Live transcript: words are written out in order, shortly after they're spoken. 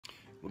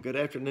Good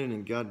afternoon,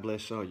 and God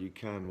bless all you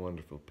kind,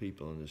 wonderful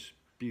people on this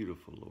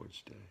beautiful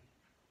Lord's Day.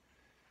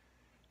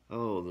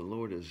 Oh, the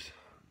Lord has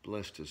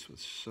blessed us with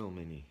so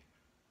many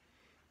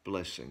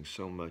blessings,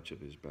 so much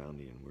of his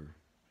bounty, and we're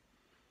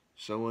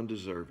so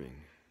undeserving,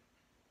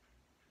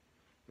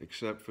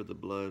 except for the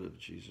blood of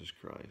Jesus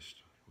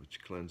Christ,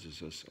 which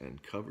cleanses us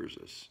and covers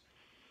us,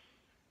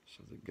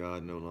 so that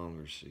God no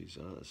longer sees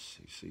us,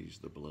 he sees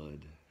the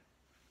blood.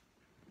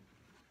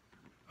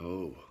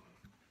 Oh,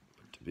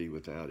 but to be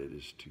without it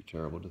is too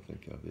terrible to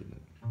think of, isn't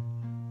it?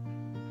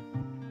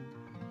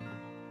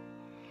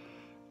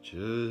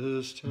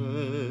 Just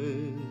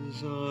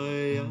as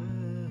I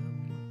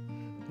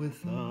am,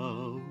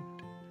 without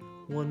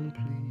one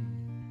plea,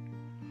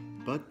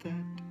 but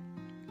that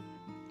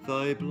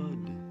thy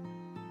blood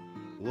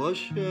was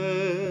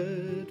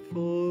shed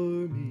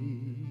for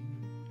me,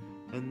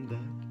 and that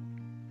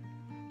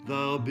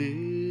thou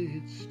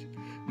bidst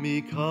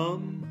me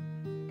come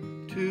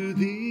to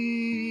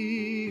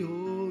thee, O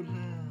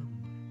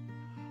Lamb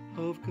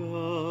of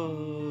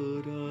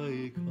God,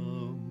 I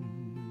come,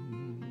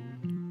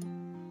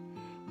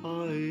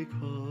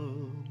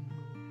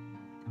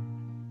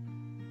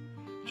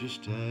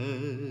 just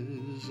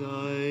as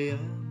I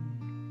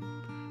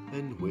am,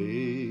 and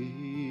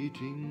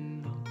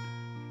waiting not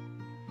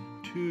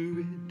to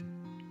rid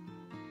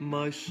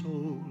my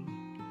soul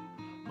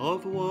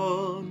of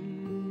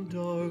one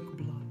dark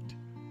blot,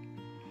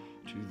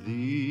 to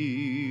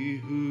thee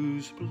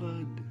whose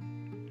blood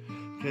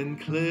can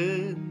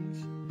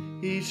cleanse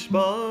each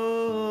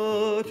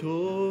spot,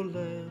 O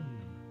Lamb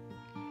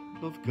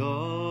of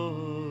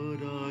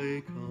God,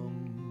 I come,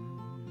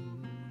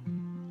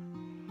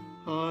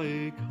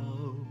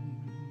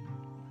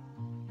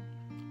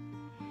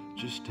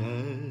 just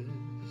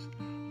as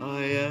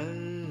I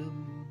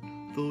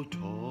am, though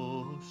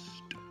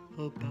tossed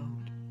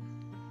about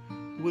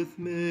with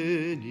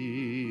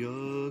many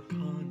a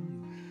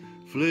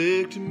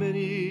conflict,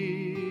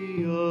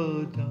 many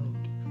a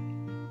doubt,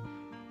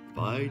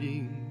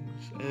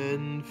 fightings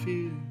and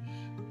fears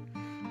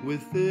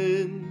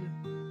within,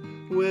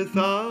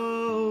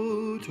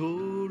 without,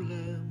 O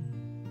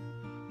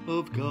Lamb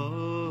of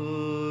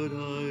God,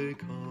 I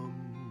come,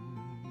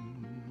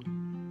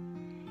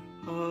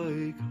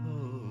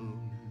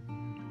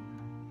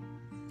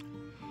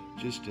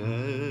 just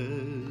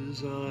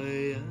as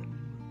I am,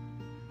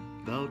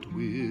 thou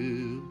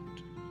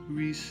wilt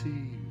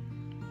receive,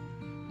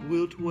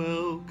 wilt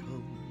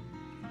welcome,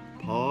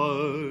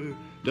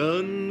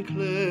 pardon,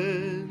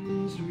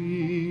 cleanse,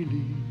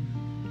 relieve,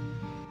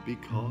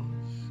 because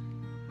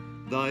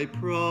thy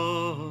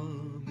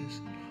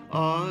promise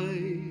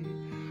I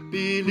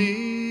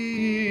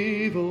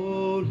believe,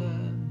 O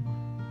Lamb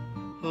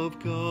of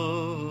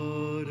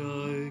God,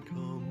 I come.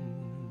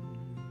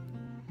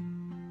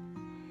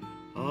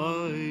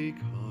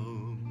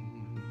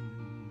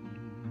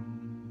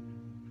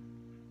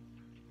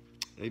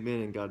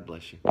 Amen, and God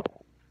bless you.